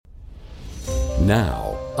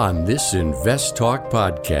Now, on this Invest Talk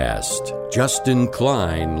podcast, Justin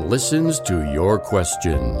Klein listens to your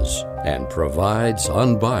questions and provides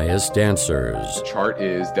unbiased answers. The chart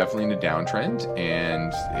is definitely in a downtrend,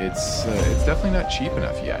 and it's definitely not cheap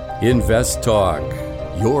enough yet. Invest Talk.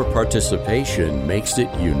 Your participation makes it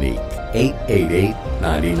unique.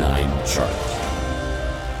 888-99-CHART.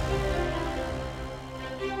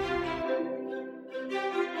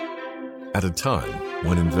 At a time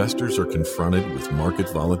when investors are confronted with market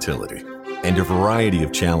volatility and a variety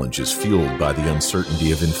of challenges fueled by the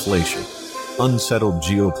uncertainty of inflation, unsettled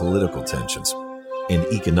geopolitical tensions, and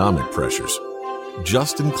economic pressures,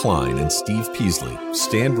 Justin Klein and Steve Peasley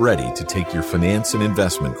stand ready to take your finance and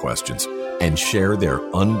investment questions and share their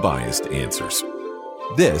unbiased answers.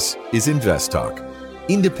 This is Invest Talk,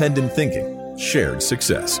 independent thinking, shared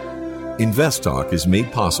success. Invest Talk is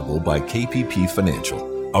made possible by KPP Financial,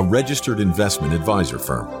 a registered investment advisor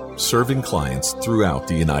firm serving clients throughout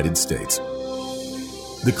the United States.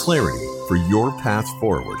 The clarity for your path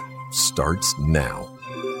forward starts now.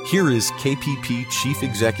 Here is KPP Chief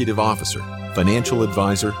Executive Officer, Financial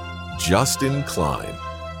Advisor, Justin Klein.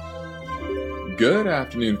 Good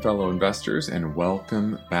afternoon, fellow investors, and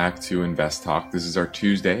welcome back to Invest Talk. This is our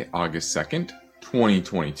Tuesday, August 2nd,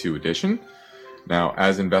 2022 edition. Now,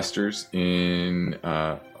 as investors in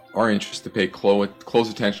our interest to pay close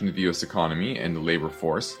attention to the U.S. economy and the labor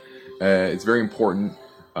force, it's very important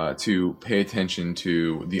to pay attention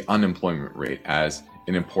to the unemployment rate as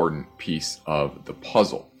an important piece of the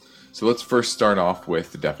puzzle. So let's first start off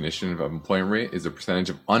with the definition of employment rate is the percentage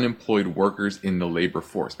of unemployed workers in the labor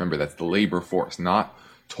force. Remember, that's the labor force, not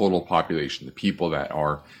total population, the people that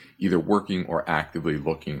are either working or actively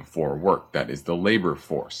looking for work. That is the labor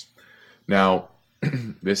force. Now,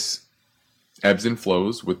 this ebbs and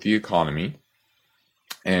flows with the economy,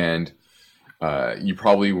 and you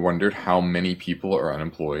probably wondered how many people are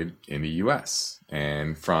unemployed in the U.S.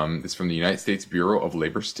 And from the United States Bureau of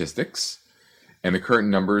Labor Statistics, and the current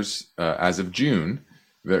numbers as of June,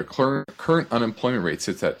 the current unemployment rate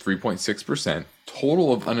sits at 3.6%.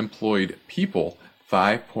 Total of unemployed people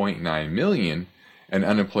 5.9 million, and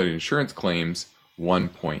unemployed insurance claims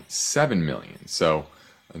 1.7 million. So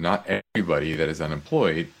not everybody that is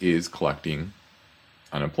unemployed is collecting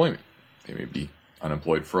unemployment. They may be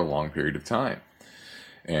unemployed for a long period of time,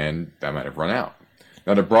 and that might have run out.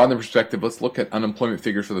 Now, to broaden the perspective, let's look at unemployment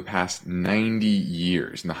figures for the past 90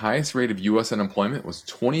 years. And the highest rate of U.S. unemployment was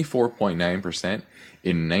 24.9%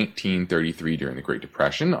 in 1933 during the Great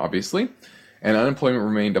Depression, obviously, and unemployment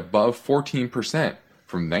remained above 14%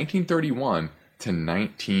 from 1931 to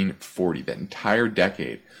 1940. That entire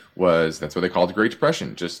decade that's what they called the Great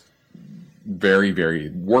Depression, just very, very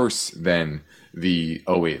worse than the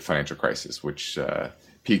 2008 financial crisis, which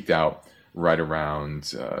peaked out right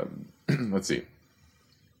around, let's see.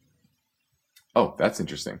 Oh, that's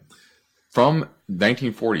interesting. From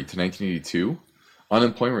 1940 to 1982,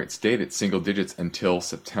 unemployment rate stayed at single digits until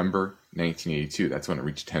September 1982. That's when it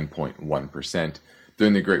reached 10.1%.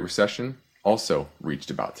 During the Great Recession, also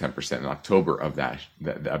reached about 10% in October of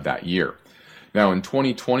that year. Now, in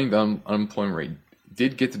 2020, the unemployment rate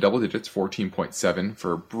did get to double digits, 14.7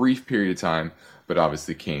 for a brief period of time, but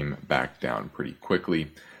obviously came back down pretty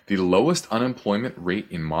quickly. The lowest unemployment rate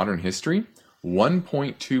in modern history,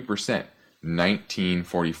 1.2%,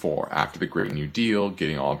 1944, after the Great New Deal,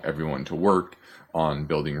 getting everyone to work on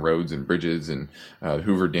building roads and bridges and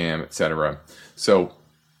Hoover Dam, etc. So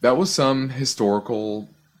that was some historical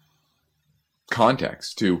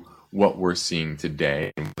context to what we're seeing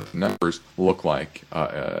today and what the numbers look like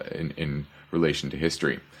in relation to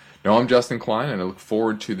history. Now, I'm Justin Klein, and I look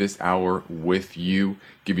forward to this hour with you,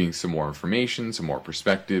 giving some more information, some more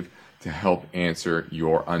perspective to help answer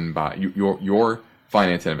your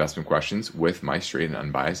finance and investment questions with my straight and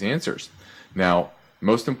unbiased answers. Now,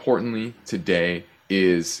 most importantly today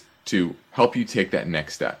is to help you take that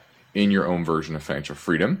next step in your own version of financial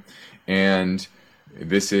freedom. And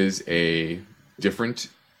this is a different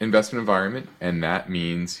investment environment, and that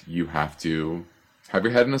means you have to have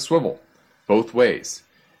your head in a swivel both ways.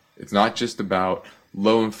 It's not just about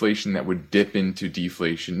low inflation that would dip into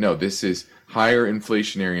deflation. No, this is higher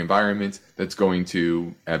inflationary environment that's going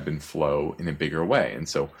to ebb and flow in a bigger way. And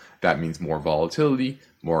so that means more volatility,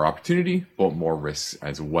 more opportunity, but more risks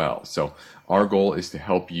as well. So our goal is to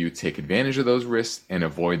help you take advantage of those risks and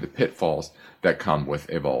avoid the pitfalls that come with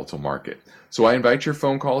a volatile market. So I invite your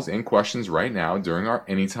phone calls and questions right now during our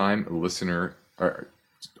Anytime Listener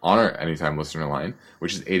on our Anytime Listener line,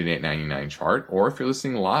 which is 888-99-CHART, or if you're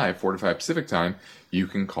listening live, 4 to 5 Pacific time, you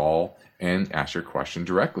can call and ask your question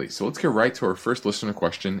directly. So let's get right to our first listener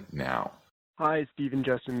question now. Hi, Steve and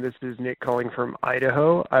Justin. This is Nick calling from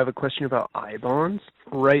Idaho. I have a question about I-bonds.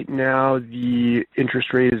 Right now, the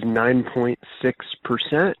interest rate is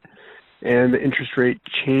 9.6%, and the interest rate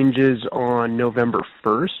changes on November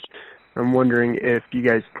 1st. I'm wondering if you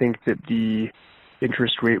guys think that the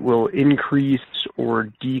interest rate will increase or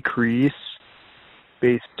decrease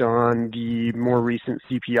based on the more recent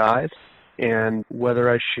CPIs, and whether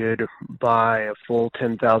I should buy a full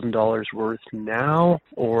 $10,000 worth now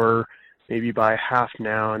or maybe buy half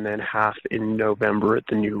now and then half in November at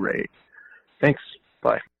the new rate. Thanks.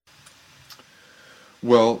 Bye.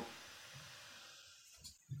 Well,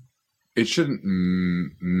 it shouldn't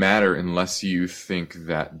matter unless you think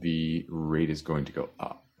that the rate is going to go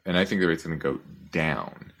up. And I think the rate's going to go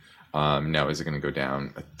down. Now, is it going to go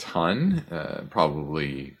down a ton?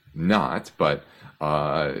 Probably not, but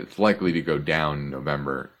it's likely to go down in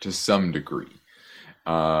November to some degree.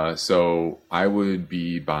 So I would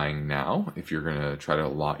be buying now if you're going to try to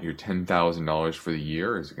allot your $10,000 for the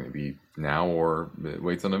year. Is it going to be now or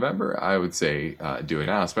wait till November? I would say do it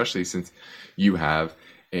now, especially since you have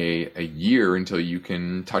a year until you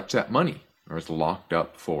can touch that money, or it's locked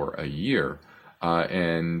up for a year.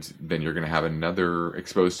 And then you're going to have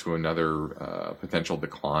exposed to another potential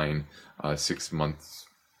decline 6 months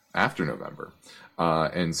after November.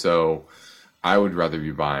 And so I would rather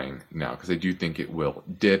be buying now because I do think it will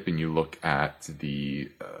dip. And you look at the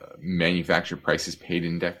manufactured prices paid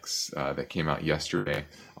index that came out yesterday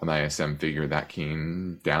on the ISM figure, that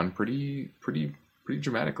came down pretty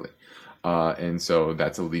dramatically. And so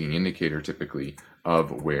that's a leading indicator typically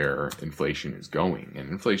of where inflation is going.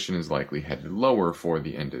 And inflation is likely headed lower for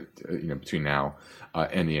the end of, between now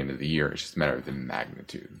and the end of the year. It's just a matter of the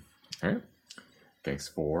magnitude. All right. Thanks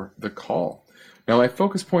for the call. Now, my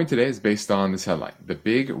focus point today is based on this headline: the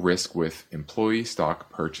big risk with employee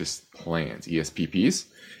stock purchase plans, ESPPs.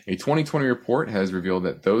 A 2020 report has revealed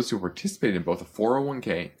that those who participated in both a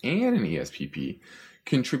 401k and an ESPP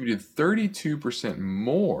contributed 32%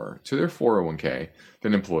 more to their 401k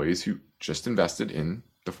than employees who just invested in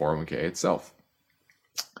the 401k itself.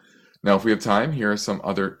 Now, if we have time, here are some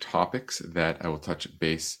other topics that I will touch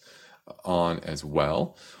base on as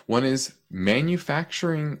well. One is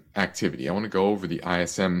manufacturing activity. I want to go over the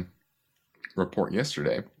ISM report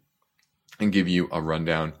yesterday and give you a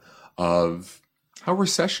rundown of how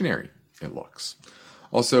recessionary it looks.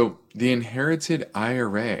 Also, the inherited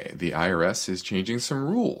IRA. The IRS is changing some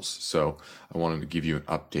rules, so I wanted to give you an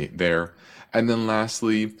update there. And then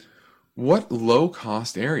lastly, what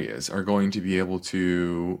low-cost areas are going to be able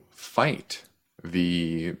to fight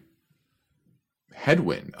the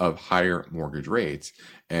headwind of higher mortgage rates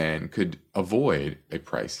and could avoid a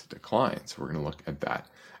price decline? So we're going to look at that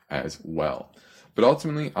as well. But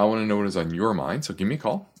ultimately, I want to know what is on your mind, so give me a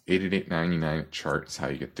call. 888-99-CHART is how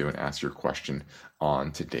you get through and ask your question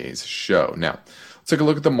on today's show. Now, let's take a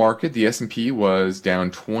look at the market. The S&P was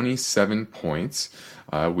down 27 points.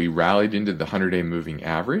 We rallied into the 100-day moving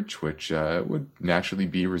average, which would naturally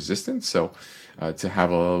be resistance. So to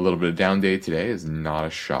have a little bit of down day today is not a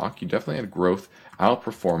shock. You definitely had growth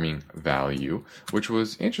outperforming value, which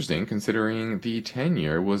was interesting considering the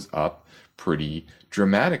 10-year was up pretty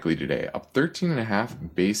dramatically today, up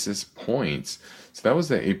 13.5 basis points. So that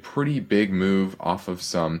was a pretty big move off of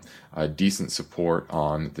some decent support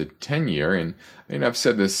on the 10-year. And I've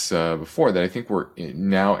said this before, that I think we're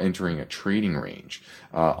now entering a trading range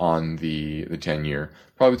on the 10-year,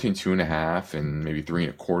 probably between 2.5 and maybe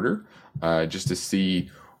 3.25, just to see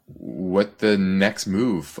what the next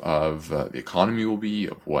move of the economy will be,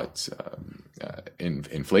 of what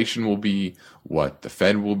inflation will be, what the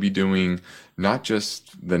Fed will be doing, not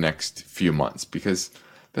just the next few months, because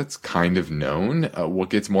that's kind of known. What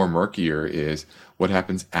gets more murkier is what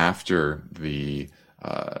happens after the,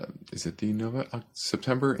 is it the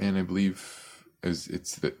September? And I believe it's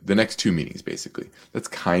the next two meetings, basically. That's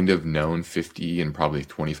kind of known, 50 and probably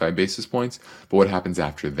 25 basis points. But what happens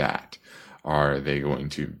after that? Are they going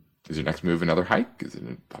to, is their next move another hike? Is it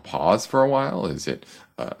a pause for a while? Is it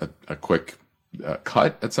a quick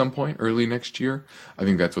cut at some point early next year? I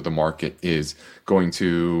think that's what the market is going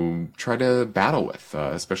to try to battle with,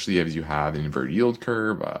 especially as you have an inverted yield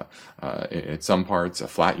curve, in some parts, a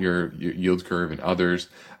flat yield curve in others,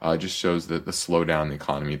 just shows that the slowdown in the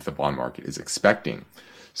economy that the bond market is expecting.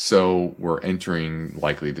 So we're entering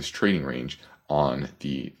likely this trading range on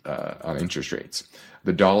the on interest rates.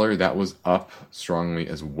 The dollar, that was up strongly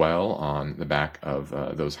as well on the back of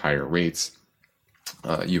those higher rates.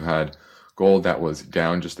 You had gold that was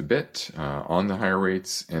down just a bit on the higher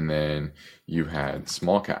rates, and then you had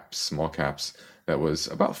small caps that was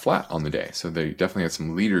about flat on the day. So they definitely had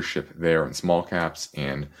some leadership there in small caps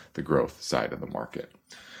and the growth side of the market.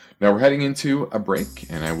 Now we're heading into a break,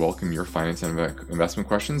 and I welcome your finance and investment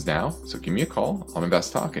questions now. So give me a call on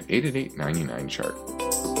Invest Talk at 888-99-CHART.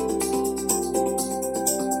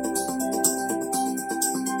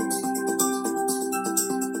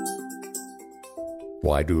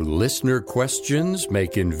 Why do listener questions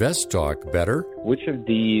make Invest Talk better? Which of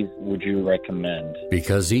these would you recommend?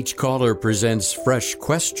 Because each caller presents fresh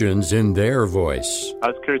questions in their voice. I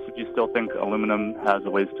was curious if you still think aluminum has a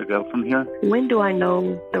ways to go from here. When do I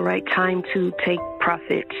know the right time to take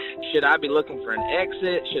profits? Should I be looking for an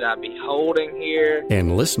exit? Should I be holding here?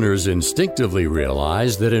 And listeners instinctively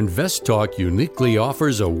realize that Invest Talk uniquely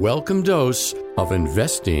offers a welcome dose of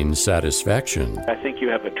investing satisfaction. I think you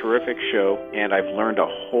have a terrific show, and I've learned a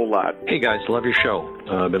whole lot. Hey guys, love your show.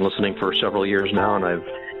 I've been listening for several years now, and I've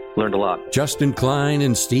learned a lot. Justin Klein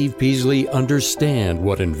and Steve Peasley understand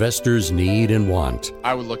what investors need and want.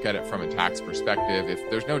 I would look at it from a tax perspective. If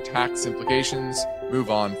there's no tax implications, move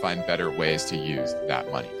on, find better ways to use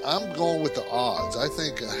that money. I'm going with the odds. I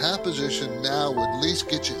think a half position now would at least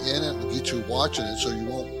get you in it and get you watching it so you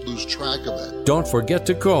won't lose track of it. Don't forget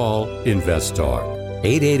to call Invest Talk,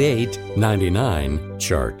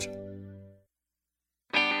 888-99-CHART.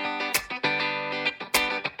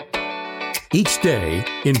 Each day,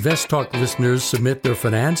 Invest Talk listeners submit their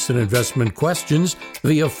finance and investment questions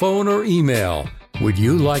via phone or email. Would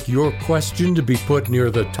you like your question to be put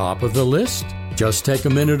near the top of the list? Just take a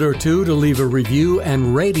minute or two to leave a review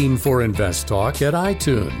and rating for Invest Talk at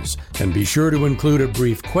iTunes. And be sure to include a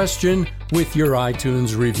brief question with your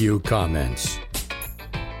iTunes review comments.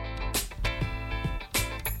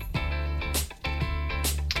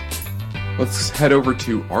 Let's head over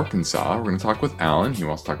to Arkansas. We're going to talk with Alan. He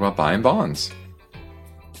wants to talk about buying bonds.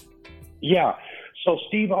 Yeah. So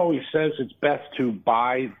Steve always says it's best to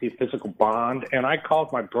buy the physical bond. And I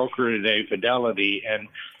called my broker today, Fidelity, and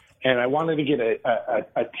I wanted to get a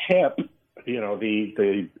tip,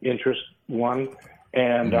 the interest one.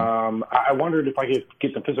 And I wondered if I could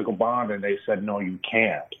get the physical bond, and they said, no, you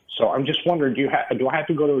can't. So I'm just wondering, do I have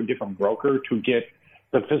to go to a different broker to get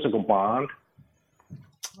the physical bond?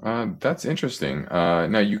 That's interesting.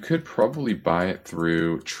 Now, you could probably buy it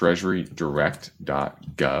through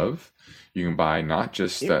treasurydirect.gov. You can buy not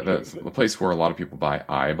just that's the place where a lot of people buy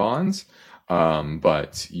I bonds,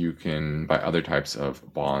 but you can buy other types of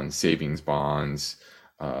bonds, savings bonds,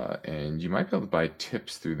 and you might be able to buy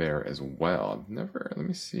tips through there as well. Let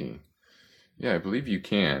me see. Yeah, I believe you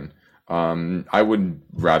can. I would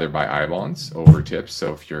rather buy I bonds over tips.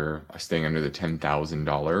 So if you're staying under the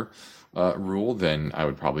 $10,000 rule, then I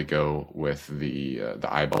would probably go with the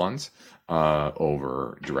I bonds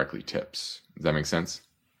over directly tips. Does that make sense?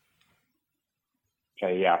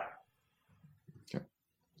 Okay, yeah. Okay.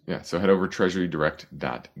 Yeah, so head over to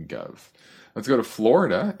treasurydirect.gov. Let's go to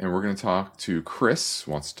Florida, and we're going to talk to Chris,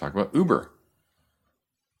 who wants to talk about Uber.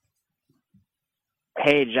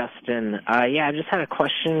 Hey, Justin. I just had a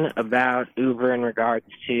question about Uber in regards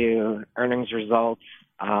to earnings results,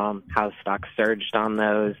 how the stock surged on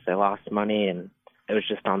those. They lost money, and it was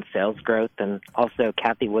just on sales growth. And also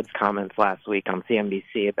Kathy Wood's comments last week on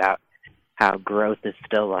CNBC about how growth is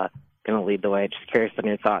still going to lead the way. Just curious on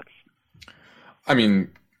your thoughts. I mean,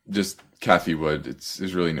 just Kathy Wood,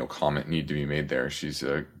 there's really no comment need to be made there. She's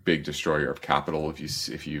a big destroyer of capital.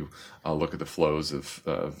 If you look at the flows of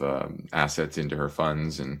assets into her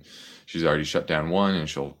funds, and she's already shut down one, and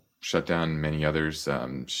she'll shut down many others.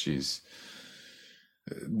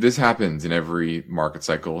 This happens in every market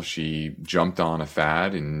cycle. She jumped on a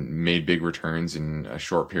fad and made big returns in a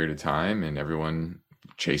short period of time, and everyone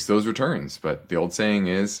chased those returns. But the old saying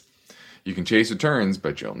is, you can chase returns,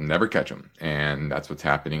 but you'll never catch them. And that's what's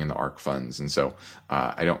happening in the ARK funds. And so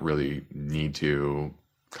I don't really need to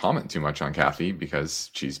comment too much on Kathy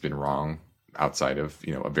because she's been wrong outside of,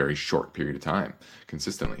 a very short period of time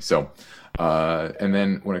consistently. So, and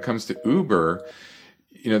then when it comes to Uber,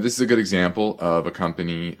 this is a good example of a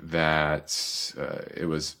company that it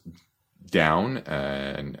was down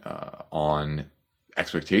and on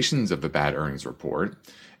expectations of the bad earnings report.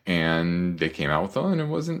 And they came out with one, and it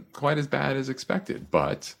wasn't quite as bad as expected.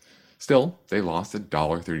 But still, they lost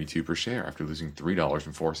 $1.32 per share after losing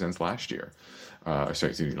 $3.04 last year.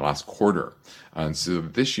 Last quarter. And so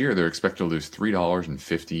this year, they're expected to lose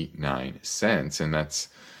 $3.59. And that's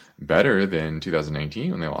better than 2019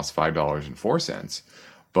 when they lost $5.04.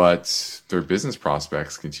 But their business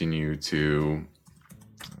prospects continue to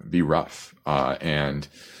be rough.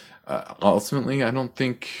 Ultimately, I don't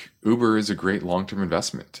think Uber is a great long-term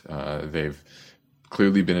investment. They've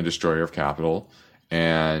clearly been a destroyer of capital.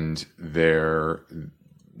 And do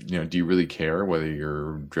you really care whether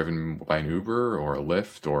you're driven by an Uber or a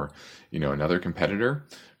Lyft or, another competitor?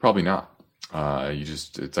 Probably not.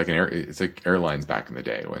 It's like airlines back in the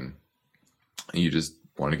day when you just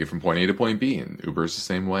want to get from point A to point B, and Uber is the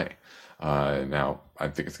same way. Now, I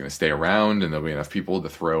think it's going to stay around, and there'll be enough people to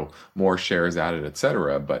throw more shares at it,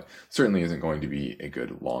 etc. But certainly isn't going to be a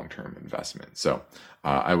good long-term investment. So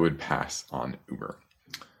I would pass on Uber.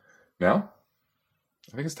 Now,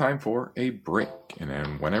 I think it's time for a break. And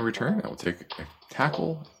then when I return, I will take a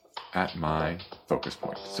tackle at my focus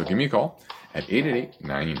point. So give me a call at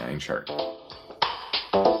 888-99-CHART.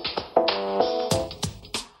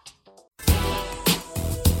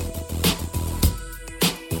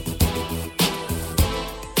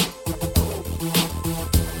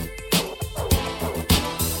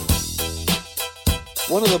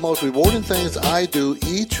 One of the most rewarding things I do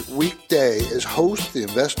each weekday is host the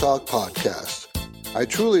Invest Talk podcast. I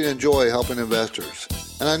truly enjoy helping investors,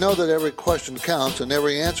 and I know that every question counts and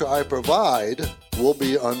every answer I provide will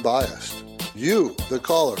be unbiased. You, the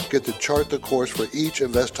caller, get to chart the course for each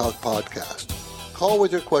Invest Talk podcast. Call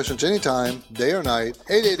with your questions anytime, day or night,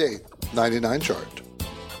 888-99-CHART.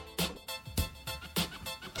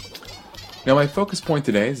 Now, my focus point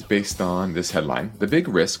today is based on this headline: the big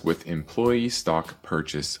risk with employee stock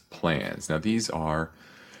purchase plans. Now, these are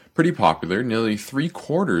pretty popular. Nearly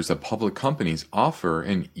 3/4 of public companies offer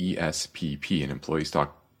an ESPP, an employee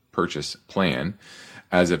stock purchase plan,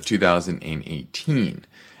 as of 2018.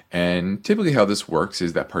 And typically how this works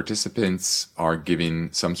is that participants are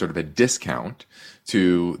given some sort of a discount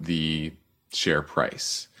to the share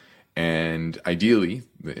price. And ideally,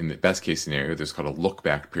 in the best case scenario, there's called a look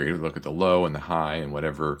back period. We look at the low and the high, and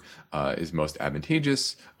whatever is most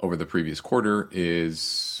advantageous over the previous quarter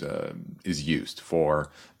is used for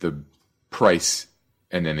the price,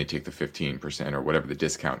 and then they take the 15% or whatever the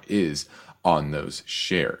discount is on those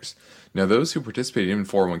shares. Now, those who participated in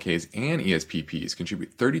 401ks and ESPPs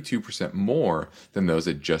contribute 32% more than those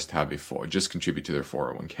that just contribute to their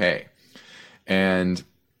 401k. And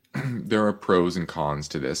there are pros and cons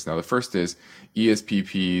to this. Now, the first is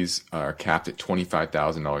ESPPs are capped at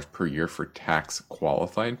 $25,000 per year for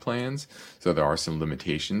tax-qualified plans, so there are some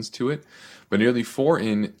limitations to it. But nearly 4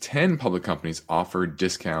 in 10 public companies offer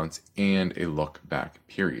discounts and a look-back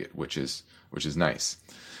period, which is nice.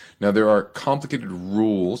 Now, there are complicated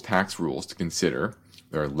tax rules to consider.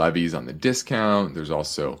 There are levies on the discount. There's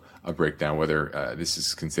also a breakdown whether this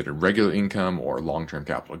is considered regular income or long-term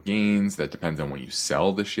capital gains. That depends on when you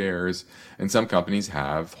sell the shares. And some companies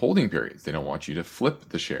have holding periods. They don't want you to flip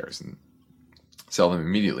the shares and sell them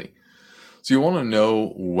immediately. So you want to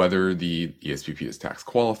know whether the ESPP is tax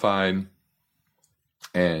qualified,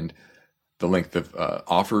 and the length of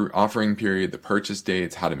offering period, the purchase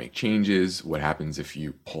dates, how to make changes, what happens if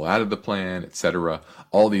you pull out of the plan, etc.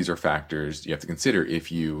 All these are factors you have to consider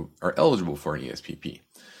if you are eligible for an ESPP.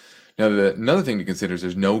 Now, another thing to consider is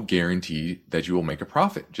there's no guarantee that you will make a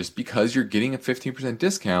profit. Just because you're getting a 15%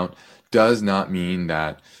 discount does not mean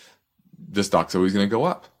that the stock's always going to go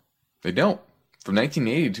up. They don't. From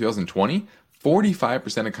 1980 to 2020,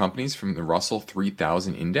 45% of companies from the Russell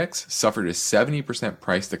 3000 index suffered a 70%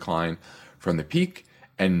 price decline from the peak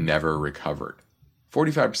and never recovered.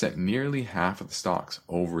 45%, nearly half of the stocks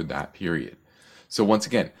over that period. So once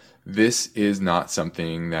again, this is not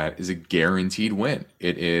something that is a guaranteed win.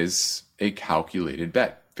 It is a calculated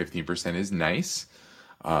bet. 15% is nice.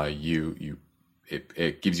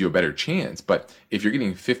 It gives you a better chance. But if you're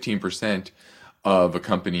getting 15% of a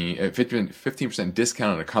company, 15%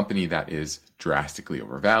 discount on a company that is drastically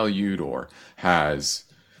overvalued or has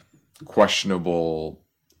a questionable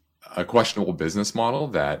business model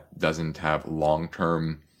that doesn't have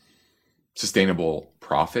long-term sustainable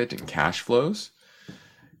profit and cash flows,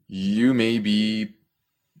 you may be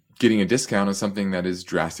getting a discount on something that is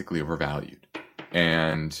drastically overvalued.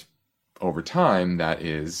 And over time, that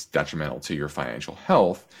is detrimental to your financial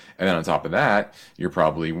health. And then on top of that, you're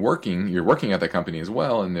working at that company as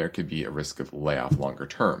well, and there could be a risk of layoff longer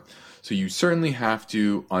term. So you certainly have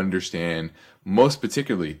to understand, most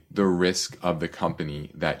particularly, the risk of the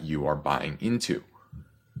company that you are buying into.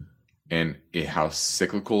 And how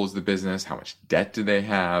cyclical is the business? How much debt do they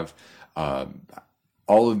have?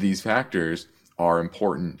 All of these factors are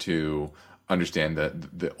important to understand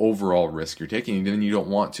the overall risk you're taking. And then you don't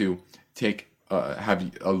want to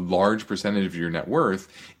have a large percentage of your net worth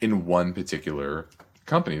in one particular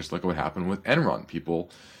company. Just look at what happened with Enron.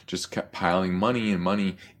 People just kept piling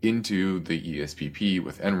money into the ESPP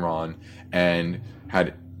with Enron and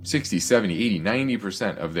had 60, 70, 80,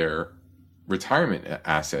 90% of their retirement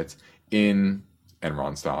assets in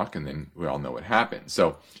Enron stock, and then we all know what happened.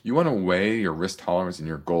 So you want to weigh your risk tolerance and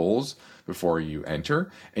your goals before you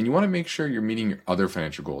enter, and you want to make sure you're meeting your other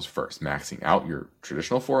financial goals first, maxing out your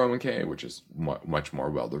traditional 401k, which is much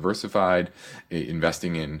more well diversified,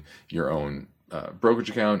 investing in your own brokerage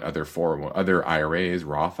account, other IRAs,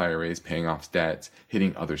 Roth IRAs, paying off debts,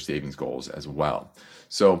 hitting other savings goals as well.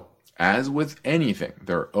 So as with anything,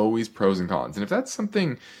 there are always pros and cons. And if that's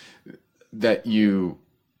something that the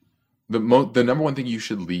number one thing you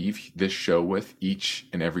should leave this show with each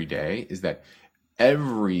and every day is that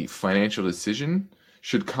every financial decision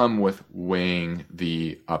should come with weighing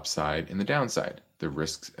the upside and the downside, the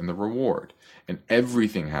risks and the reward. And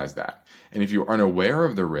everything has that. And if you're unaware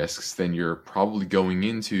of the risks, then you're probably going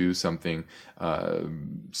into something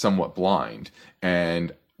somewhat blind.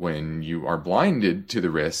 And when you are blinded to the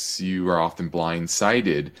risks, you are often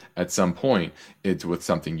blindsided at some point with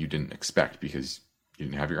something you didn't expect because you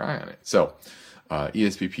didn't have your eye on it. So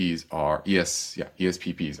ESPPs are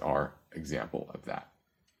example of that.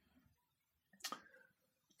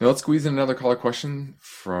 Now let's squeeze in another caller question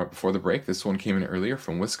before the break. This one came in earlier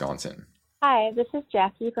from Wisconsin. Hi, this is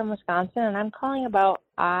Jackie from Wisconsin, and I'm calling about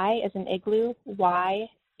I as in igloo, YH.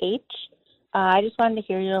 I just wanted to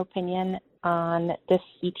hear your opinion on this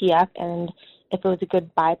ETF and if it was a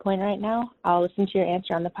good buy point right now. I'll listen to your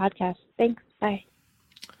answer on the podcast. Thanks. Bye.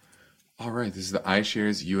 All right. This is the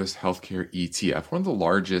iShares U.S. Healthcare ETF, one of the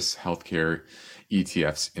largest healthcare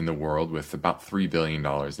ETFs in the world with about $3 billion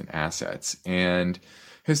in assets. And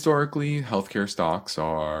historically, healthcare stocks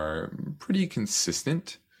are pretty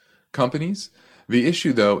consistent companies. The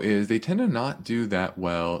issue, though, is they tend to not do that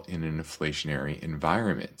well in an inflationary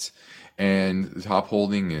environment. And the top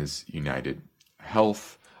holding is United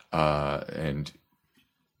Health, and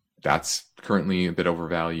that's currently a bit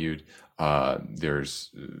overvalued.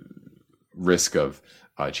 There's risk of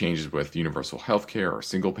changes with universal healthcare or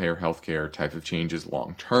single-payer healthcare type of changes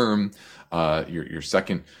long term. Your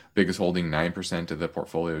second biggest holding, 9% of the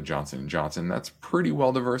portfolio, Johnson & Johnson. That's pretty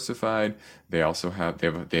well diversified. They also have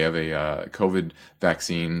a COVID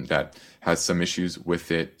vaccine that has some issues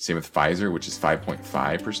with it. Same with Pfizer, which is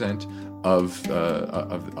 5.5%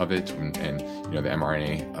 of it, and the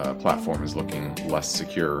mRNA platform is looking less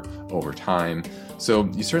secure over time. So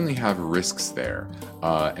you certainly have risks there,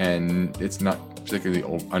 and it's not particularly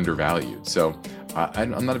undervalued. So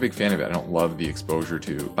I'm not a big fan of it. I don't love the exposure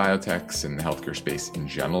to biotechs and the healthcare space in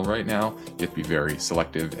general right now. You have to be very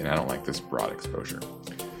selective, and I don't like this broad exposure.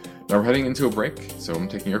 Now we're heading into a break, so I'm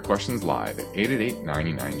taking your questions live at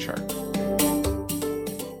 888-99-CHART.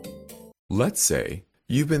 Let's say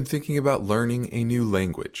you've been thinking about learning a new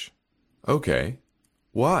language. Okay,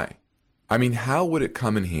 why? I mean, how would it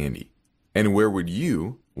come in handy? And where would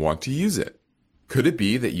you want to use it? Could it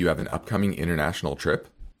be that you have an upcoming international trip?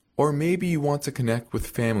 Or maybe you want to connect with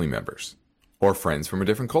family members or friends from a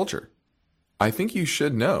different culture. I think you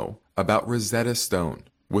should know about Rosetta Stone.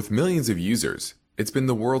 With millions of users, it's been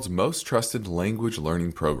the world's most trusted language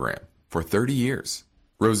learning program for 30 years.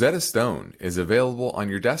 Rosetta Stone is available on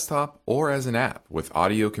your desktop or as an app with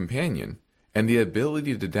Audio Companion and the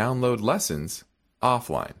ability to download lessons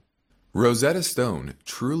offline. Rosetta Stone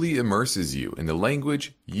truly immerses you in the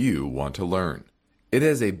language you want to learn. It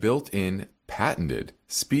has a built-in, patented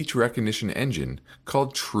speech recognition engine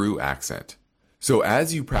called True Accent. So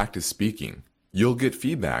as you practice speaking, you'll get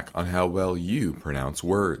feedback on how well you pronounce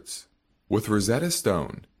words. With Rosetta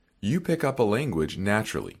Stone, you pick up a language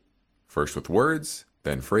naturally, first with words,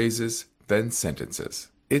 then phrases, then sentences.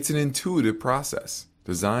 It's an intuitive process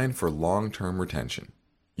designed for long-term retention.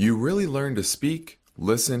 You really learn to speak,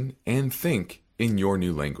 listen, and think in your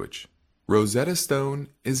new language. Rosetta Stone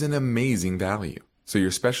is an amazing value, so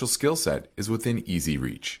your special skill set is within easy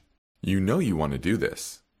reach. You know you want to do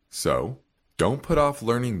this, so don't put off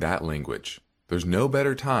learning that language. There's no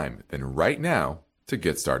better time than right now to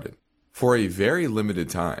get started. For a very limited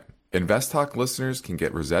time, InvestTalk listeners can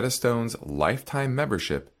get Rosetta Stone's lifetime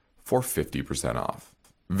membership for 50% off.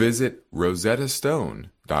 Visit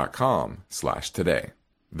rosettastone.com/today.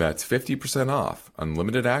 That's 50% off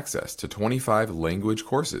unlimited access to 25 language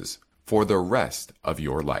courses for the rest of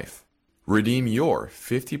your life. Redeem your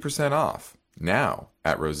 50% off now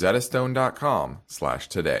at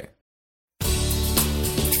rosettastone.com/today.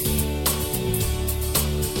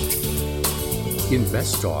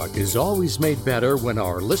 InvestTalk is always made better when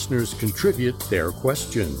our listeners contribute their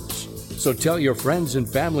questions. So tell your friends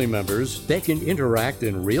and family members they can interact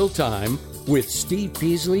in real time with Steve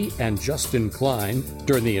Peasley and Justin Klein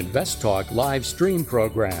during the InvestTalk live stream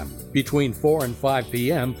program between 4 and 5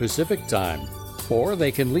 p.m. Pacific Time. Or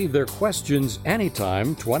they can leave their questions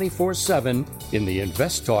anytime, 24/7, in the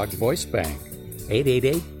InvestTalk voice bank.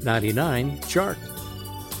 888-99-CHART.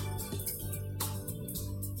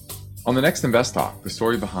 On the next Invest Talk, the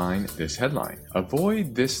story behind this headline: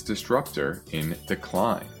 avoid this disruptor in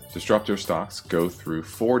decline. Disruptor stocks go through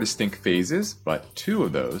 4 distinct phases, but 2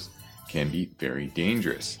 of those can be very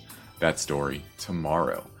dangerous. That story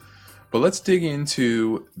tomorrow. But let's dig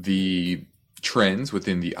into the trends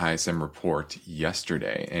within the ISM report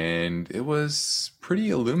yesterday, and it was pretty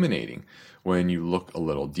illuminating when you look a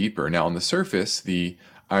little deeper. Now, on the surface, the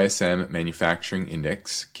ISM Manufacturing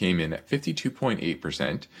Index came in at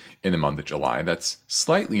 52.8% in the month of July. That's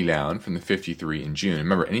slightly down from the 53 in June.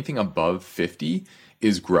 Remember, anything above 50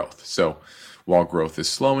 is growth. So while growth is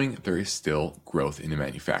slowing, there is still growth in the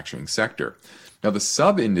manufacturing sector. Now, the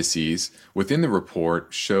sub-indices within the report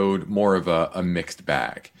showed more of a mixed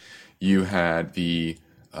bag. You had the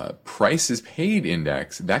prices paid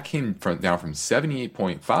index that came down from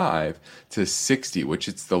 78.5 to 60, which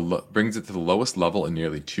brings it to the lowest level in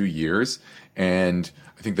nearly 2 years, and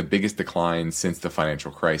I think the biggest decline since the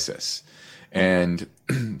financial crisis. And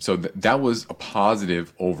so that was a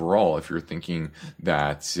positive overall if you're thinking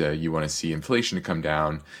that you want to see inflation to come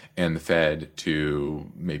down and the Fed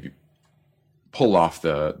to maybe pull off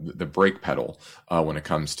the brake pedal when it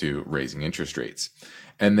comes to raising interest rates.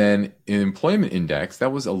 And then in employment index,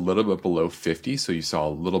 that was a little bit below 50, so you saw a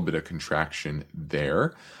little bit of contraction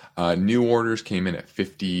there. New orders came in at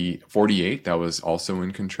 48. That was also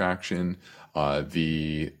in contraction.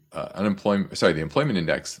 The employment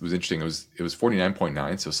index was interesting. It was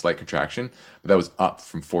 49.9, so slight contraction, but that was up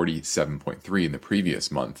from 47.3 in the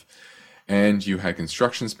previous month. And you had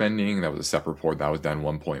construction spending. That was a separate report. That was down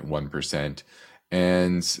 1.1%.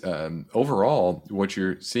 And overall, what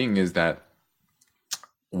you're seeing is that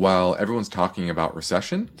while everyone's talking about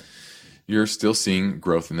recession, you're still seeing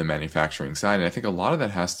growth in the manufacturing side. And I think a lot of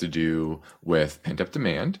that has to do with pent-up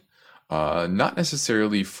demand, not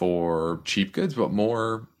necessarily for cheap goods, but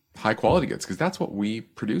more high-quality goods, because that's what we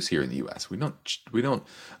produce here in the U.S. We don't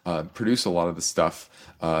produce a lot of the stuff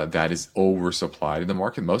that is oversupplied in the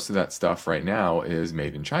market. Most of that stuff right now is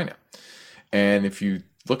made in China. And if you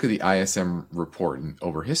look at the ISM report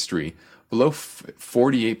over history, below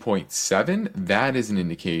 48.7, that is an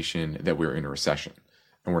indication that we're in a recession,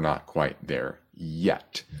 and we're not quite there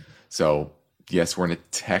yet. So yes, we're in a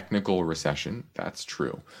technical recession. That's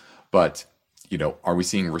true. But, are we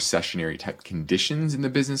seeing recessionary type conditions in the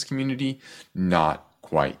business community? Not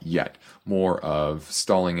quite yet. More of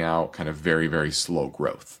stalling out, kind of very, very slow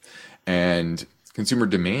growth. And consumer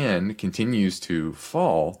demand continues to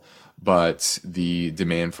fall, but the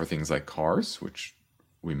demand for things like cars, which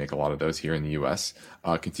we make a lot of those here in the U.S.,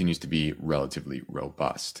 continues to be relatively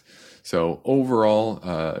robust. So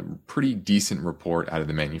overall, pretty decent report out of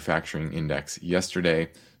the manufacturing index yesterday.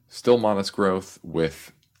 Still modest growth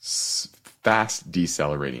with fast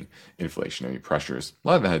decelerating inflationary pressures. A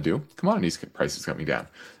lot of that had to do commodities prices coming down,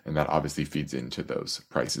 and that obviously feeds into those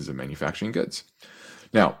prices of manufacturing goods.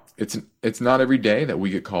 Now, it's not every day that we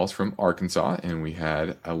get calls from Arkansas, and we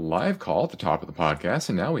had a live call at the top of the podcast,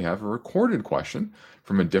 and now we have a recorded question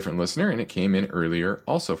from a different listener, and it came in earlier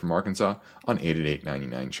also from Arkansas on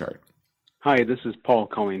 888-99-CHART. Hi, this is Paul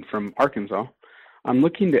calling from Arkansas. I'm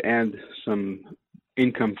looking to add some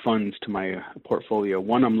income funds to my portfolio.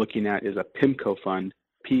 One I'm looking at is a PIMCO fund,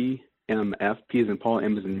 PMF, P as in Paul,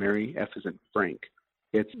 M as in Mary, F as in Frank.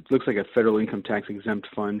 It looks like a federal income tax exempt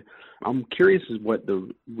fund. I'm curious as what the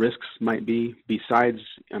risks might be besides,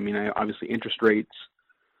 obviously interest rates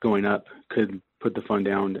going up could put the fund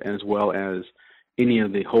down, as well as any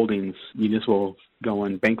of the holdings, municipal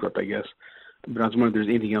going bankrupt, I guess. But I was wondering if there's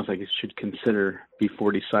anything else I should consider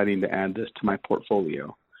before deciding to add this to my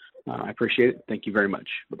portfolio. I appreciate it. Thank you very much.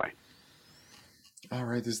 Bye-bye. All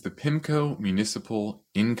right, this is the PIMCO Municipal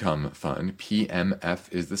Income Fund.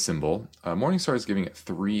 PMF is the symbol. Morningstar is giving it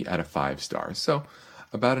 3 out of 5 stars, so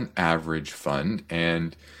about an average fund.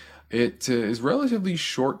 And it is relatively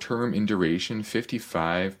short-term in duration.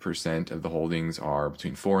 55% of the holdings are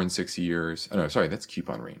between 4 and 6 years. Oh, no, sorry, that's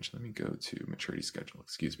coupon range. Let me go to maturity schedule.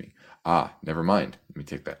 Excuse me. Never mind. Let me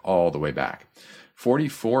take that all the way back.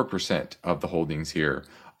 44% of the holdings here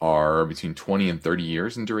are between 20 and 30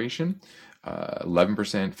 years in duration.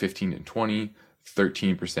 11%, 15 to 20,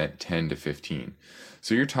 13%, 10 to 15.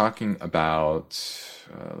 So you're talking about,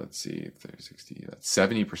 let's see, 30, 60, that's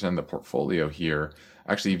 70% of the portfolio here.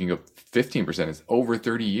 Actually, even go 15% is over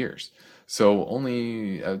 30 years. So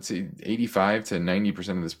only, I would say 85 to 90%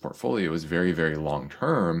 of this portfolio is very, very long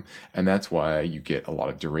term. And that's why you get a lot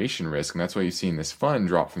of duration risk. And that's why you've seen this fund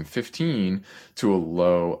drop from 15 to a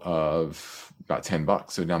low of about $10.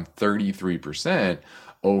 So down 33%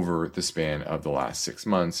 over the span of the last 6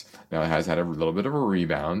 months. Now it has had a little bit of a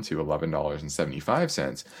rebound to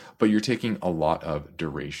 $11.75, but you're taking a lot of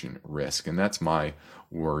duration risk. And that's my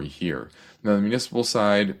worry here. Now, the municipal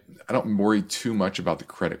side, I don't worry too much about the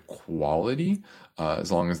credit quality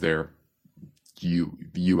as long as they're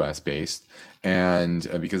U.S. based, and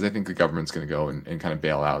because I think the government's going to go and kind of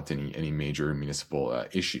bail out any major municipal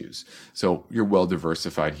issues. So you're well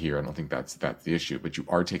diversified here. I don't think that's the issue, but you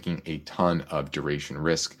are taking a ton of duration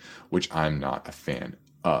risk, which I'm not a fan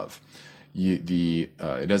of.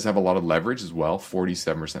 It does have a lot of leverage as well,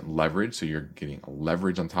 47% leverage. So you're getting a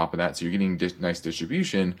leverage on top of that. So you're getting nice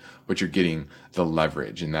distribution, but you're getting the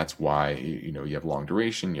leverage. And that's why, you have long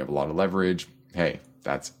duration, you have a lot of leverage. Hey,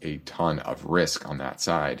 that's a ton of risk on that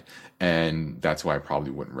side. And that's why I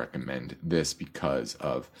probably wouldn't recommend this because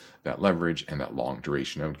of that leverage and that long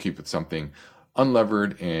duration. I would keep it something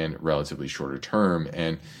unlevered and relatively shorter term.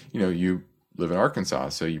 And, you live in Arkansas,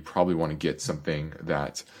 so you probably want to get something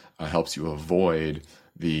that helps you avoid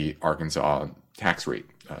the Arkansas tax rate,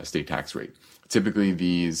 state tax rate. Typically,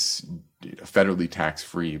 these federally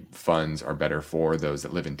tax-free funds are better for those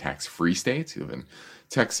that live in tax-free states. You live in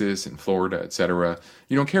Texas and Florida, etc.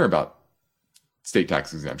 You don't care about state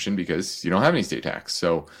tax exemption because you don't have any state tax.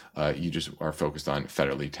 So you just are focused on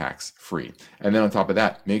federally tax-free. And then on top of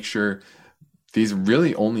that, make sure these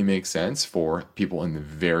really only make sense for people in the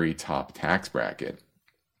very top tax bracket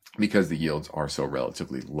because the yields are so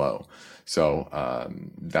relatively low. So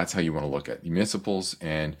that's how you want to look at municipals.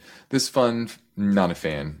 And this fund, not a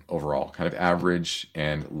fan overall, kind of average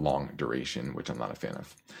and long duration, which I'm not a fan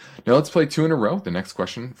of. Now let's play two in a row. The next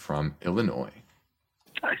question from Illinois.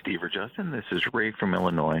 Hi, Steve or Justin. This is Ray from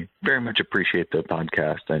Illinois. Very much appreciate the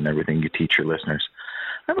podcast and everything you teach your listeners.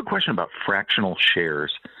 I have a question about fractional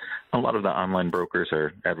shares. A lot of the online brokers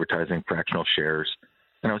are advertising fractional shares.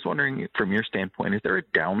 And I was wondering, from your standpoint, is there a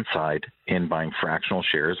downside in buying fractional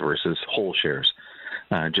shares versus whole shares?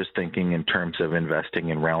 Just thinking in terms of investing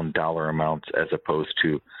in round dollar amounts as opposed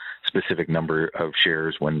to specific number of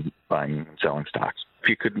shares when buying and selling stocks. If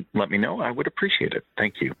you could let me know, I would appreciate it.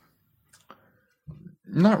 Thank you.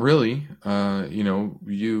 Not really.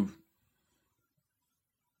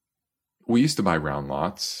 We used to buy round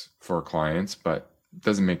lots for clients, but it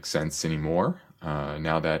doesn't make sense anymore.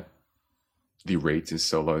 Now that the rate is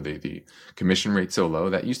so low, the commission rate so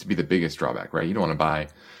low, that used to be the biggest drawback, right? You don't want to buy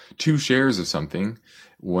 2 shares of something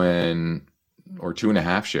or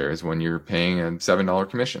 2.5 shares when you're paying a $7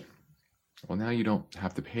 commission. Well, now you don't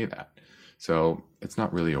have to pay that. So it's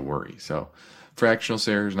not really a worry. So fractional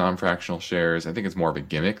shares, non-fractional shares, I think it's more of a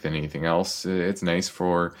gimmick than anything else. It's nice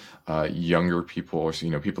for younger people, or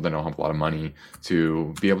people that don't have a lot of money,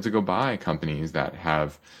 to be able to go buy companies that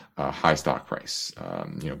have a high stock price.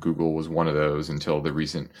 Google was one of those until the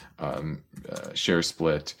recent share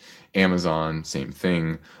split. Amazon, same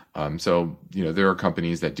thing. So there are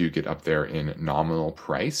companies that do get up there in nominal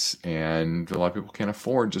price, and a lot of people can't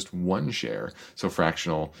afford just one share. So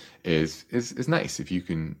fractional is nice if you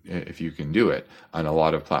can do it. And a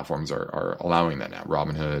lot of platforms are allowing that now.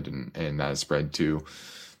 Robinhood and that is spread to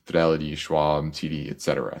Fidelity, Schwab, TD,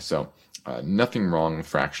 etc. So nothing wrong with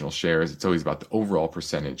fractional shares. It's always about the overall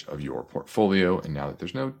percentage of your portfolio. And now that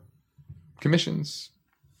there's no commissions,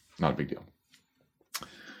 not a big deal.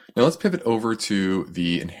 Now let's pivot over to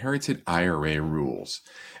the inherited IRA rules.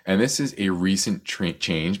 And this is a recent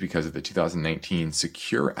change because of the 2019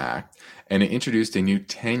 Secure Act, and it introduced a new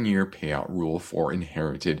 10-year payout rule for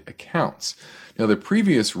inherited accounts. Now, the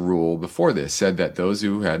previous rule before this said that those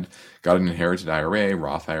who had got an inherited IRA,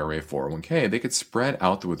 Roth IRA, 401k, they could spread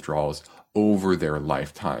out the withdrawals over their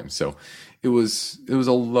lifetime. So it was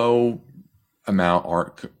a low amount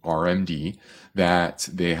RMD that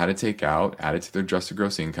they had to take out, added to their adjusted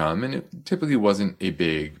gross income, and it typically wasn't a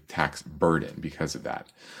big tax burden because of that.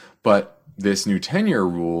 But this new 10-year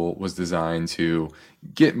rule was designed to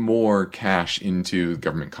get more cash into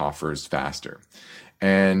government coffers faster.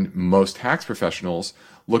 And most tax professionals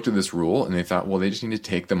looked at this rule and they thought, well, they just need to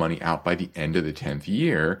take the money out by the end of the 10th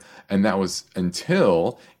year. And that was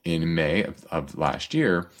until in May of last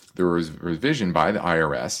year, there was a revision by the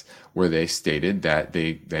IRS where they stated that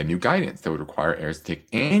they had new guidance that would require heirs to take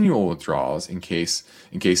annual withdrawals in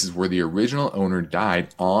cases where the original owner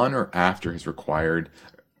died on or after his required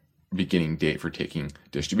beginning date for taking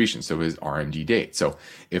distribution, so his RMD date. So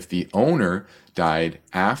if the owner died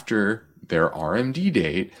after their RMD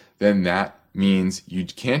date, then that means you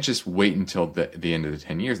can't just wait until the end of the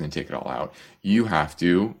 10 years and then take it all out. You have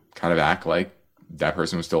to kind of act like that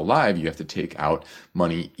person was still alive. You have to take out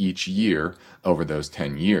money each year over those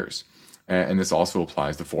 10 years. And this also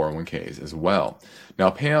applies to 401ks as well.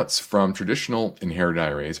 Now, payouts from traditional inherited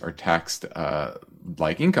IRAs are taxed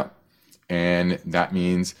like income. And that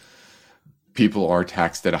means people are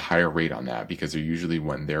taxed at a higher rate on that because they're usually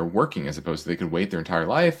when they're working, as opposed to they could wait their entire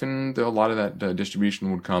life, and a lot of that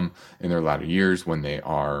distribution would come in their latter years when they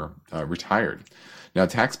are retired. Now,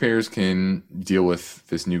 taxpayers can deal with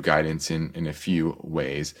this new guidance in a few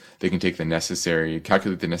ways. They can calculate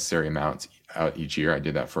the necessary amounts out each year. I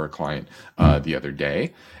did that for a client the other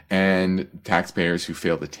day. And taxpayers who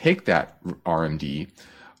fail to take that RMD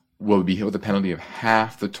will be hit with a penalty of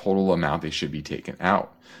half the total amount they should be taken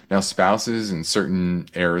out. Now, spouses and certain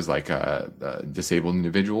heirs like disabled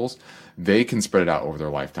individuals, they can spread it out over their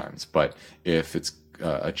lifetimes. But if it's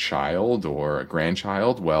a child or a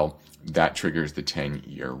grandchild, well, that triggers the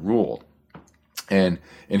 10-year rule. And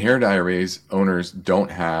inherited IRAs, owners don't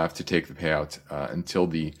have to take the payout until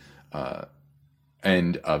the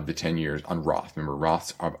end of the 10 years on Roth. Remember,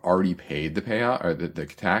 Roths have already paid the payout or the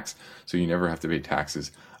tax, so you never have to pay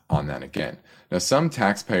taxes on that again. Now, some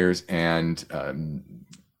taxpayers and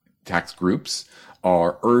tax groups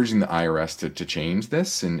are urging the IRS to change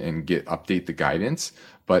this and update the guidance,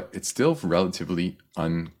 but it's still relatively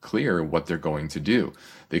unclear what they're going to do.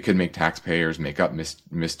 They could make taxpayers make up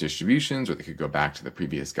missed distributions, or they could go back to the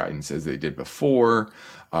previous guidance as they did before.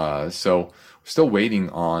 So we're still waiting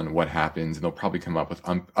on what happens, and they'll probably come up with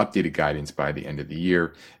updated guidance by the end of the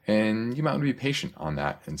year. And you might want to be patient on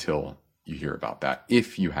that until you hear about that,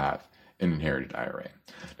 if you have an inherited IRA.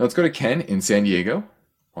 Now let's go to Ken in San Diego.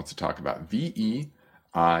 Wants to talk about VEIRX.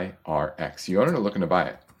 You own it or looking to buy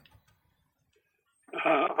it?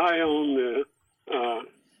 I own the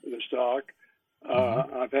stock.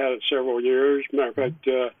 I've had it several years. Matter of fact,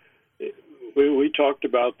 we talked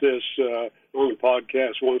about this on the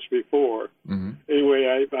podcast once before.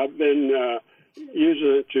 Anyway, I've been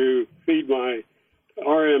using it to feed my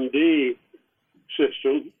RMD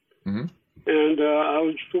system, and I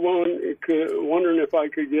was wondering if I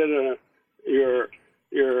could get your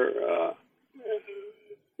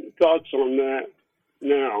thoughts on that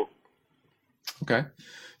now. Okay.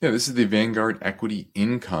 Yeah, this is the Vanguard Equity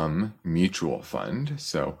Income Mutual Fund.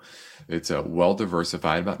 So it's well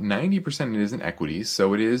diversified. About 90% it is in equities,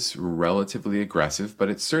 so it is relatively aggressive, but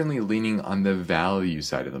it's certainly leaning on the value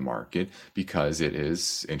side of the market because it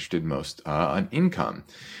is interested most on income.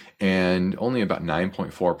 And only about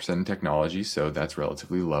 9.4% in technology, so that's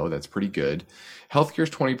relatively low. That's pretty good. Healthcare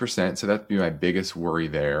is 20%, so that'd be my biggest worry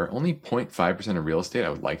there. Only 0.5% of real estate. I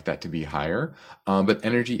would like that to be higher. But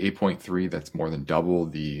energy, 8.3%. That's more than double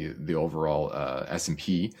the overall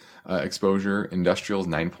S&P exposure. Industrials,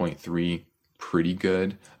 9.3%. Pretty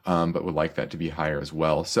good, but would like that to be higher as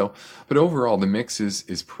well. So, but overall, the mix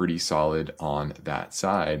is pretty solid on that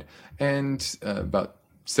side. And about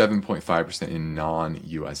 7.5% in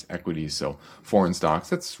non-U.S. equities, so foreign stocks.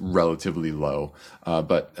 That's relatively low,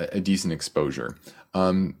 but a decent exposure.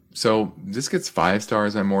 So this gets 5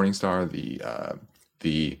 stars on Morningstar.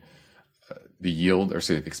 The yield, or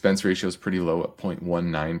say the expense ratio, is pretty low at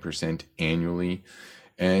 0.19% annually.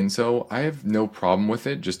 And so I have no problem with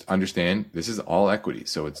it. Just understand this is all equity,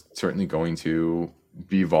 so it's certainly going to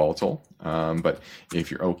be volatile. But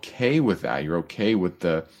if you're okay with that, you're okay with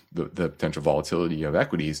the potential volatility of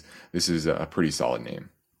equities, this is a pretty solid name.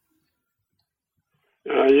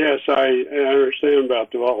 Yes, I understand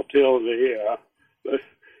about the volatility. But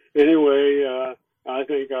anyway, I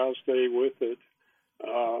think I'll stay with it.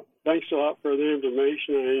 Thanks a lot for the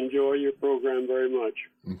information. I enjoy your program very much.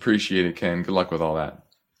 Appreciate it, Ken. Good luck with all that.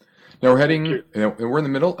 Now we're in the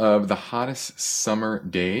middle of the hottest summer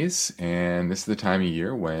days, and this is the time of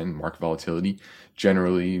year when market volatility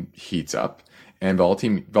generally heats up. And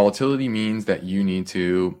volatility means that you need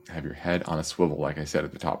to have your head on a swivel, like I said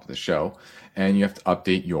at the top of the show, and you have to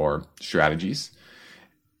update your strategies.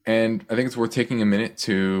 And I think it's worth taking a minute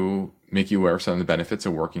to make you aware of some of the benefits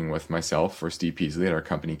of working with myself or Steve Peasley at our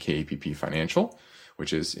company ESPP Financial,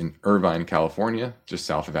 which is in Irvine, California, just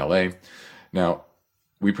south of LA. Now,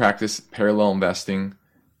 we practice parallel investing,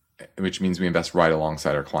 which means we invest right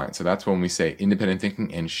alongside our clients. So that's when we say independent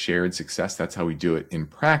thinking and shared success. That's how we do it in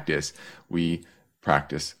practice. We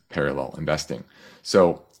practice parallel investing.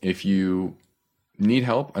 So if you need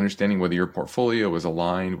help understanding whether your portfolio is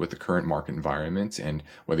aligned with the current market environment and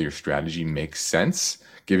whether your strategy makes sense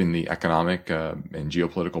given the economic and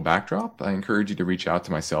geopolitical backdrop, I encourage you to reach out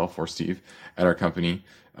to myself or Steve at our company,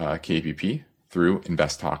 KPP, through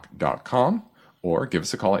investtalk.com. or give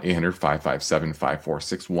us a call at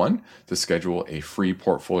 800-557-5461 to schedule a free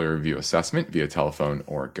portfolio review assessment via telephone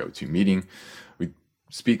or GoToMeeting. We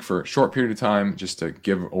speak for a short period of time just to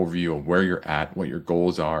give an overview of where you're at, what your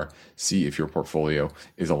goals are, see if your portfolio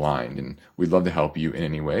is aligned. And we'd love to help you in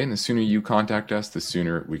any way. And the sooner you contact us, the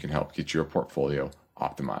sooner we can help get your portfolio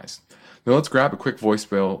optimized. Now let's grab a quick voice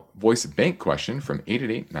bank question from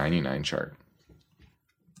 888-99-chart.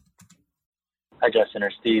 Hi, Justin or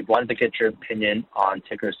Steve. Wanted to get your opinion on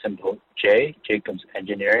ticker symbol J, Jacobs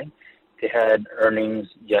Engineering. They had earnings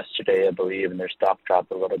yesterday, I believe, and their stock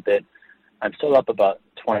dropped a little bit. I'm still up about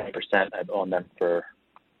 20%. I've owned them for a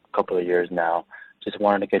couple of years now. Just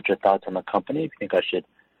wanted to get your thoughts on the company. If you think I should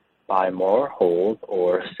buy more, hold,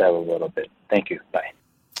 or sell a little bit. Thank you. Bye.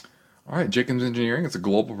 All right, Jacobs Engineering is a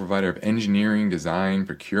global provider of engineering, design,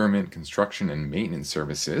 procurement, construction, and maintenance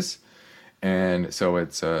services. And so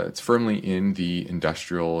it's firmly in the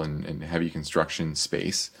industrial and heavy construction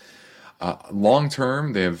space. Long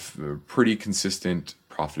term, they have pretty consistent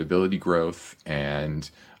profitability growth, and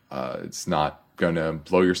it's not going to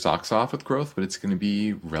blow your socks off with growth, but it's going to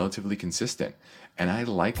be relatively consistent. And I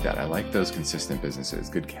like that. I like those consistent businesses.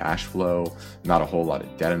 Good cash flow, not a whole lot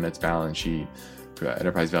of debt on its balance sheet.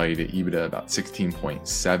 Enterprise value to EBITDA about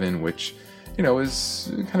 16.7, which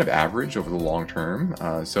is kind of average over the long term.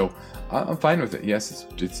 So I'm fine with it. Yes,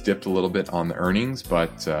 it's dipped a little bit on the earnings,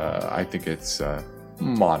 but I think it's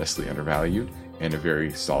modestly undervalued and a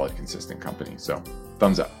very solid, consistent company. So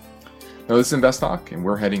thumbs up. Now this is Invest Talk, and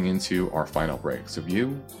we're heading into our final break. So if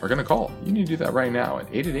you are going to call, you need to do that right now at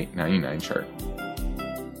 888-99-chart.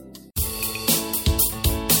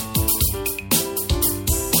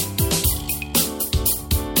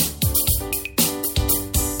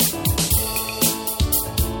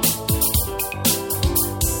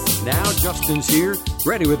 Now Justin's here,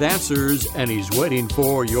 ready with answers, and he's waiting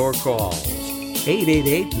for your calls.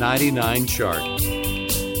 888-99-chart.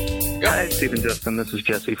 Hi, Steve and Justin. This is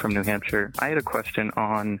Jesse from New Hampshire. I had a question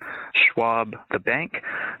on Schwab, the bank,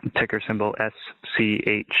 ticker symbol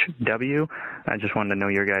SCHW. I just wanted to know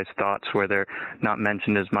your guys' thoughts where they're not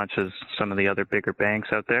mentioned as much as some of the other bigger banks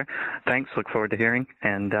out there. Thanks. Look forward to hearing,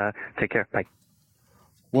 and take care. Bye.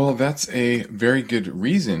 Well, that's a very good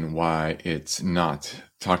reason why it's not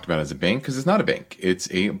talked about as a bank, because it's not a bank. It's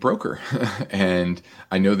a broker. And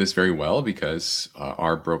I know this very well because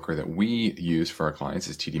our broker that we use for our clients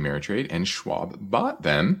is TD Ameritrade, and Schwab bought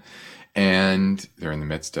them. And they're in the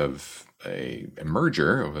midst of a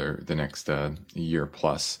merger over the next year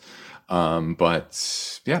plus.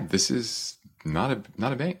 But yeah, this is not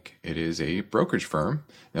a bank. It is a brokerage firm.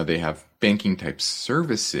 Now they have banking type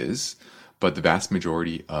services, but the vast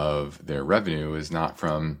majority of their revenue is not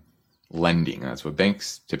from lending. That's what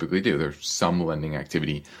banks typically do. There's some lending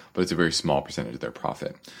activity, but it's a very small percentage of their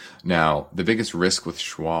profit. Now, the biggest risk with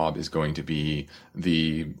Schwab is going to be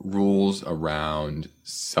the rules around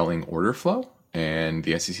selling order flow. And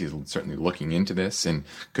the SEC is certainly looking into this and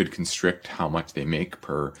could constrict how much they make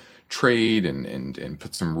per trade and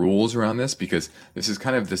put some rules around this, because this is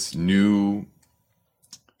kind of this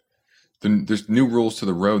there's new rules to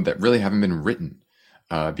the road that really haven't been written,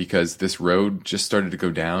 because this road just started to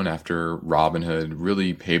go down after Robinhood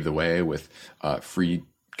really paved the way with free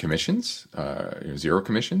commissions, zero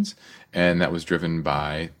commissions, and that was driven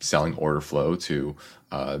by selling order flow to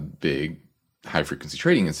big high-frequency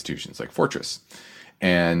trading institutions like Fortress.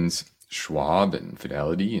 And Schwab and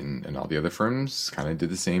Fidelity and all the other firms kind of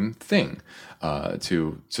did the same thing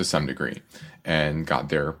to some degree and got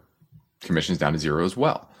their commissions down to zero as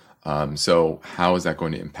well. So how is that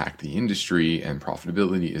going to impact the industry and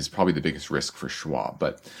profitability is probably the biggest risk for Schwab.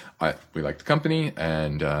 But we like the company,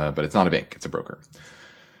 but it's not a bank; it's a broker.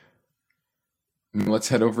 Let's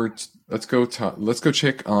head over. Let's go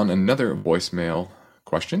check on another voicemail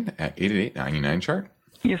question at 888-99-chart.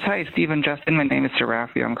 Yes, hi, Steve and Justin. My name is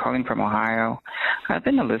Serafio. I'm calling from Ohio. I've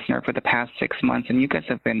been a listener for the past 6 months, and you guys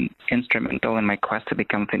have been instrumental in my quest to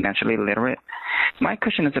become financially literate. My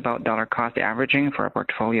question is about dollar cost averaging for a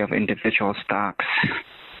portfolio of individual stocks.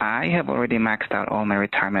 I have already maxed out all my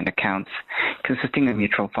retirement accounts, consisting of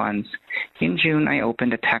mutual funds. In June, I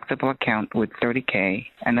opened a taxable account with $30K,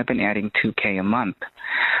 and I've been adding $2K a month.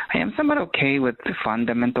 I am somewhat okay with the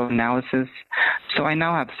fundamental analysis, so I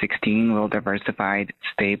now have 16 well-diversified,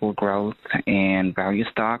 stable growth and value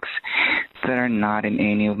stocks that are not in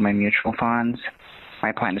any of my mutual funds.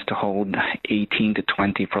 My plan is to hold 18 to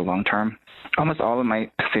 20 for long term. Almost all of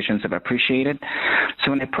my positions have appreciated,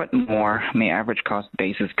 so when I put more, my average cost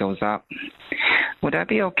basis goes up. Would that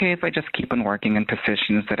be okay if I just keep on working in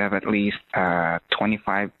positions that have at least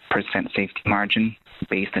 25% safety margin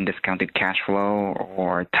based on discounted cash flow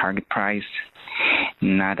or target price?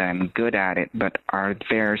 Not that I'm good at it, but are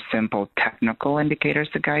there simple technical indicators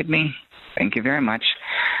to guide me? Thank you very much,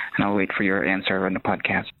 and I'll wait for your answer on the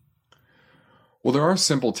podcast. Well, there are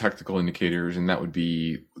simple technical indicators, and that would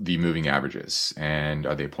be the moving averages. And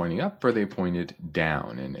are they pointing up or are they pointed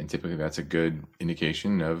down? And typically that's a good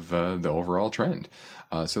indication of the overall trend.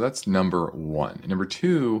 So that's number one. Number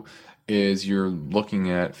two is you're looking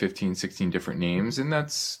at 15, 16 different names, and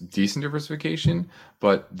that's decent diversification.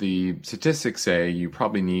 But the statistics say you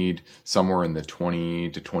probably need somewhere in the 20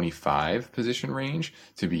 to 25 position range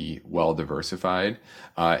to be well diversified.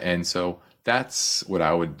 And so that's what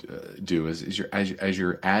I would do as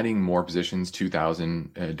you're adding more positions,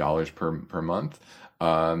 $2,000 per month.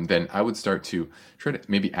 Then I would start to try to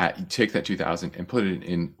maybe take that 2,000 and put it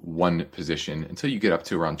in one position until you get up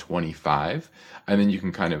to around 25, and then you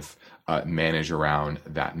can kind of manage around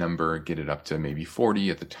that number, get it up to maybe 40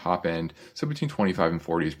 at the top end. So between 25 and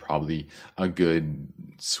 40 is probably a good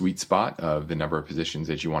sweet spot of the number of positions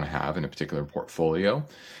that you want to have in a particular portfolio.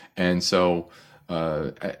 And so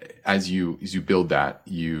as you build that,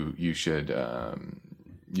 you should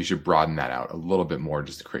broaden that out a little bit more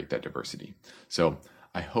just to create that diversity. So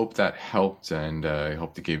I hope that helped, and I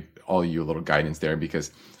hope to give all you a little guidance there,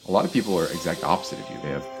 because a lot of people are exact opposite of you. They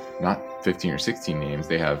have not 15 or 16 names,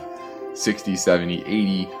 they have 60, 70,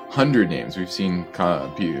 80, 100 names. We've seen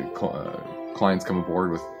clients come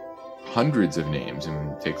aboard with hundreds of names,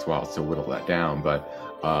 and it takes a while to whittle that down, but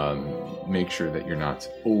make sure that you're not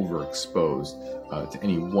overexposed to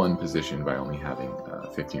any one position by only having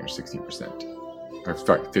 15 or 16%. Or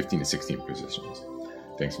sorry, 15 to 16 positions.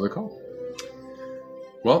 Thanks for the call.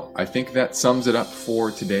 Well, I think that sums it up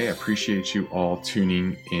for today. I appreciate you all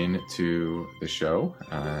tuning in to the show.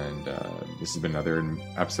 And this has been another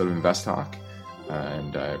episode of Invest Talk.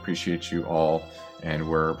 And I appreciate you all. And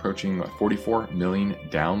we're approaching 44 million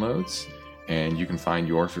downloads. And you can find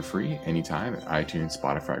yours for free anytime at iTunes,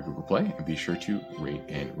 Spotify, Google Play. And be sure to rate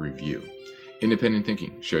and review. Independent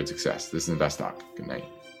thinking, shared success. This is Invest Talk. Good night.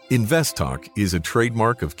 Invest Talk is a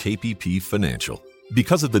trademark of KPP Financial.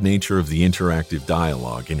 Because of the nature of the interactive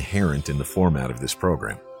dialogue inherent in the format of this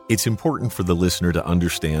program, it's important for the listener to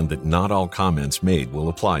understand that not all comments made will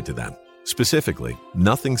apply to them. Specifically,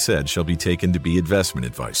 nothing said shall be taken to be investment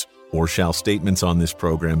advice, or shall statements on this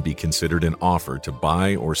program be considered an offer to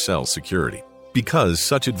buy or sell security. Because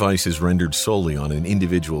such advice is rendered solely on an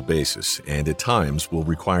individual basis and at times will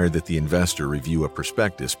require that the investor review a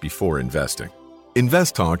prospectus before investing.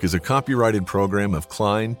 Invest Talk is a copyrighted program of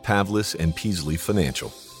Klein, Pavlis, and Peasley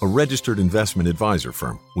Financial, a registered investment advisor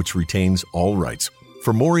firm which retains all rights.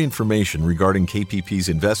 For more information regarding KPP's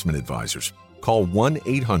investment advisors, call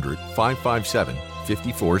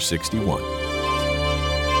 1-800-557-5461.